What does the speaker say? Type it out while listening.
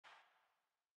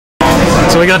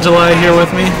So we got July here with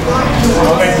me.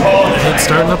 It's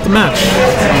starting up the match.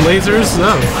 Lasers,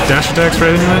 dash attacks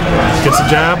right into it. Gets a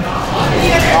jab.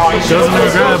 Goes into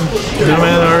a grab.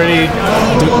 Nomad already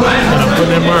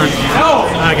putting in work.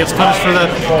 Gets punished for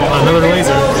that. Another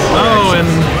laser. Oh, and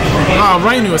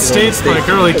right into a stage spike.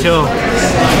 Early kill.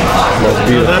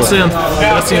 That's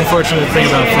the unfortunate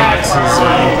thing about Fox. Is,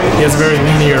 he has a very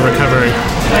linear recovery.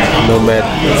 Nomad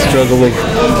struggling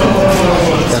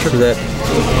after that.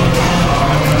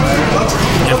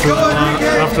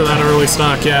 After that early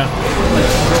stock, yeah.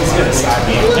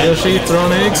 Yoshi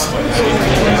throwing eggs.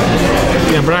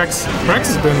 Yeah, Brax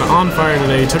has been on fire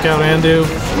today. He took out Andu.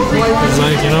 He's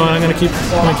like, you know what? I'm gonna keep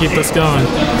this going.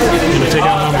 I'm gonna take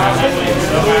out Nomad.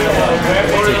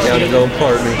 Take out his own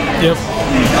partner. Yep.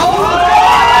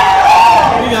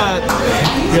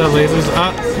 We got lasers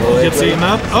up. Gets eaten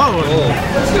up. Oh, and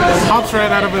pops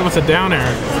right out of it with a down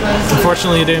air.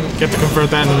 Unfortunately, he didn't get to convert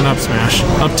that into an up smash.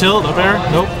 Up tilt, up air.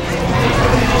 Nope.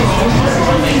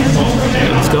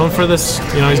 He's going for this.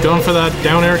 He's going for that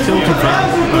down air kill confirm.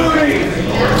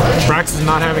 Brax is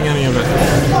not having any of it.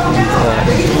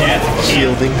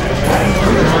 Shielding.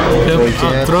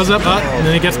 Yep. Throws up, and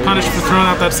then he gets punished for throwing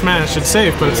out that smash. It's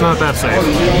safe, but it's not that safe.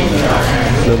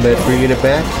 Nomad bringing it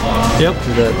back. Yep.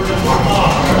 To that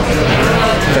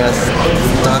fast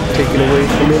stock taken away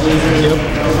from it. Yep.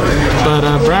 But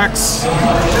Brax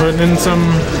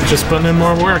just putting in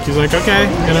more work. He's like, okay,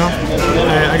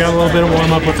 I got a little bit of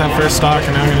warm up with that first stock,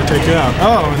 and now I'm going to take you out.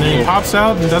 Oh, and then he pops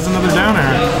out and does another down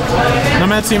air.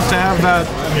 Nomad seems to have that.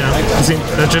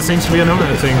 That just seems to be a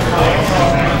Nomad thing.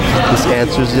 Just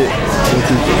answers it with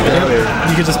his down air.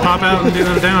 You could just pop out and do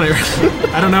the down air.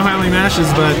 I don't know how he mashes,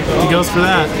 but he goes for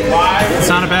that. It's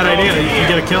not a bad idea. You can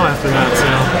get a kill after that. So.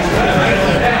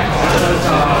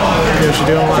 Yoshi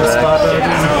doing a lot of spot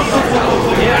dodges.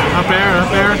 Up air.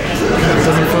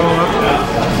 Doesn't follow up.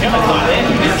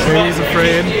 He's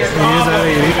afraid. He is at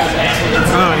 80.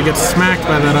 Oh, he gets smacked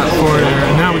by that up forward air.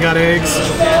 And now we got eggs.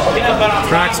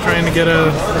 Brax trying to get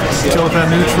a kill with that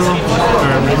neutral.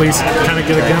 Or at least kind of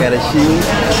get a gun. Got a shield.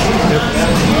 Yep.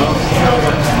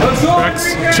 Brax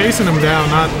chasing him down,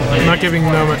 not giving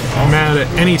Nomad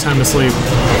any time to sleep.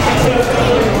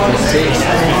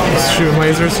 He's shooting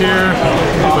lasers here,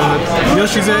 but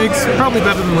Yoshi's eggs probably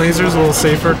better than lasers, a little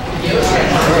safer.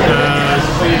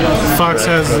 Fox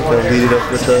has lead it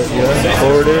up with the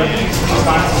forward air.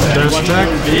 Dash attack.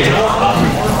 He's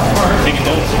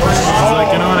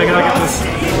like, you know what?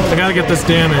 I gotta get this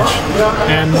damage,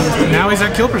 and now he's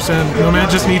at kill percent. Nomad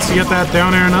just needs to get that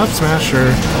down air and up smash,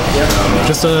 or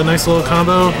just a nice little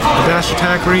combo, a dash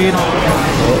attack read.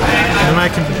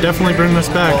 Nomad can definitely bring this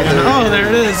back. And oh, there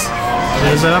it is.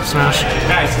 There's that up smash.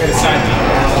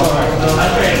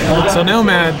 So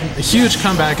Nomad, a huge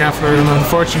comeback after an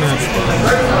unfortunate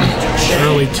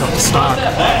early stock.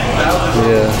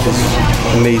 Yeah,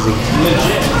 it's amazing.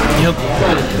 Yep.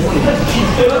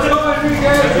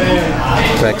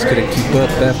 Brax couldn't keep up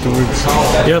afterwards.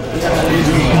 Yep.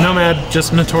 Nomad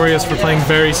just notorious for playing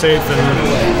very safe and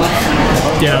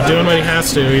doing what he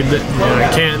has to.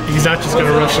 He's not just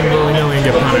gonna rush in willy-nilly and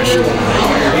get punished.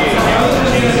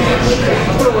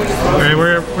 Alright,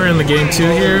 we're in the game 2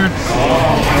 here.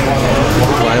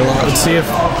 Let's see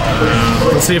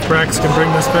if Brax can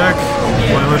bring this back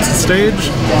while it's the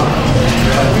stage.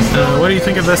 What do you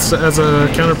think of this as a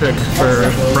counter pick for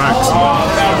Brax?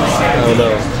 I don't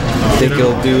know. I think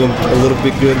he'll do him a little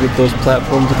bit good with those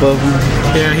platforms above him.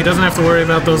 Yeah, he doesn't have to worry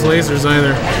about those lasers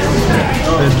either,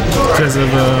 because of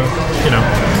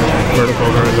vertical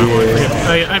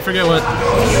horizontal. I forget what.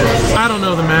 I don't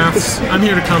know the maths. I'm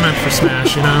here to comment for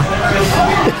Smash, and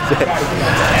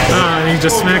he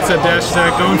just smacks that dash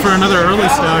attack, going for another early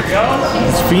stock.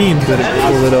 It's Fiend. Couldn't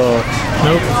pull it off.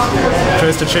 Nope.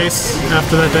 Tries to chase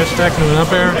after that dash attack into an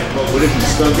up air.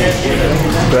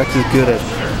 Brax is good at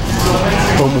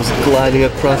almost gliding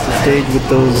across the stage with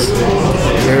those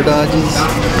air dodges.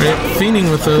 Right, fiending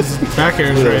with those back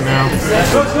airs right now.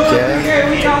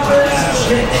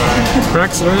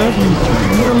 Brax,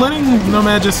 letting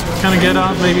Nomad just kind of get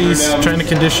off. Maybe he's trying to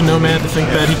condition Nomad to think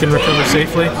that he can recover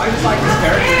safely.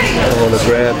 On the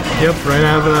grab. Yep, right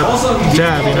out of that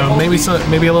jab.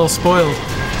 Maybe a little spoiled.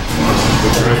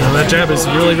 That jab is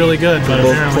really, really good, but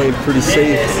both playing pretty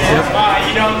safe. Yep.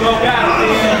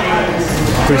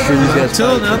 Pretty sure these guys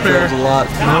Tilt up air. A lot.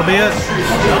 That'll be it.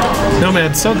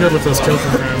 Nomad's so good with those kill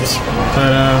confirms.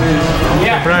 But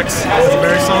Brax has a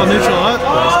very solid neutral up.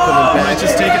 He might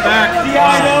just take it back.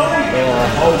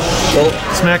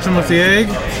 Smacked him with the egg.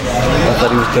 I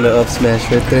thought he was going to up smash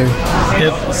right there.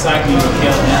 Yep.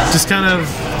 Just kind of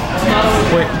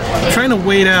trying to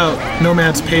wait out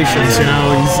Nomad's patience. You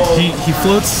know, he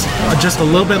floats just a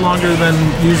little bit longer than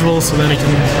usual, so then he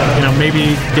can, you know,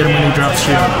 maybe get him when he drops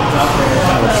shield.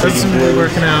 Doesn't seem to be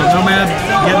working out. Nomad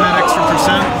getting that extra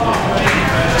percent.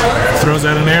 Throws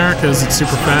out an air because it's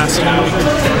super fast.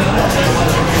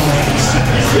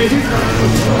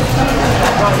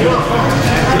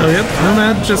 So yep,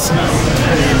 Nomad just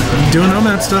doing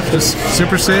Nomad stuff, just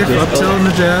super safe, up tilt and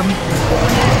the jab.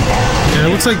 And it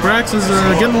looks like Brax is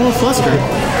getting a little flustered.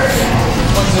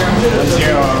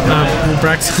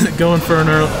 Brax going for an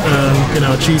you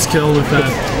know, cheese kill with that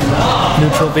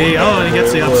neutral B. Oh, and he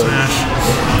gets the up smash.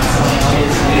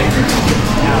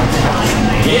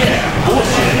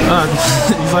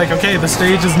 He's like, okay, the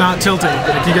stage is not tilting.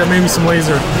 Like, you got maybe some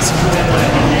laser.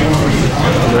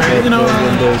 You know,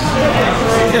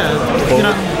 yeah, you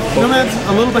know, Nomad's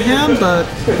a little behind, but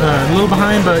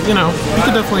you know, he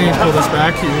could definitely pull this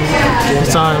back. You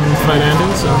saw him fight Andy,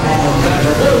 so.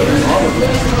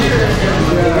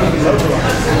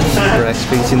 Brax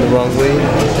facing the wrong way.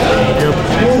 Yep.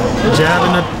 Jab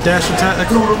and a dash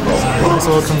attack.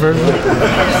 Also a conversion.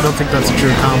 I don't think that's a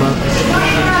true combo.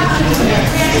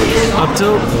 Up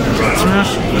tilt,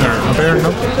 smash, or up air,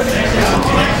 nope.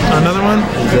 Another one.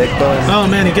 Oh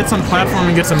man, he gets on platform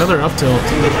and gets another up tilt.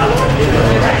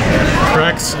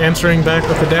 Brax answering back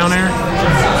with the down air.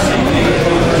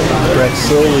 Brax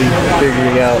slowly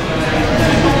figuring out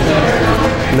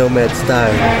Nomad's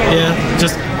style. Yeah,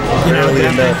 just, you know, barely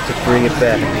enough to bring it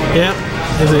back. Yep.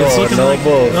 Is looking no like,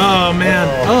 oh man,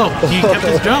 he kept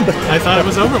his jump. I thought it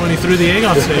was over when he threw the egg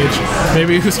off stage.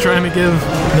 Maybe he was trying to give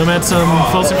Nomad some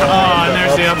full super. Oh, and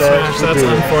there's the up smash. That's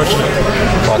unfortunate.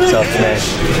 Fox up smash.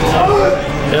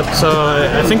 Yep, so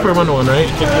I think we're 1-1, right?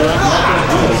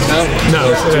 No,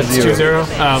 it's 2-0.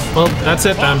 Well, that's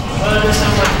it then.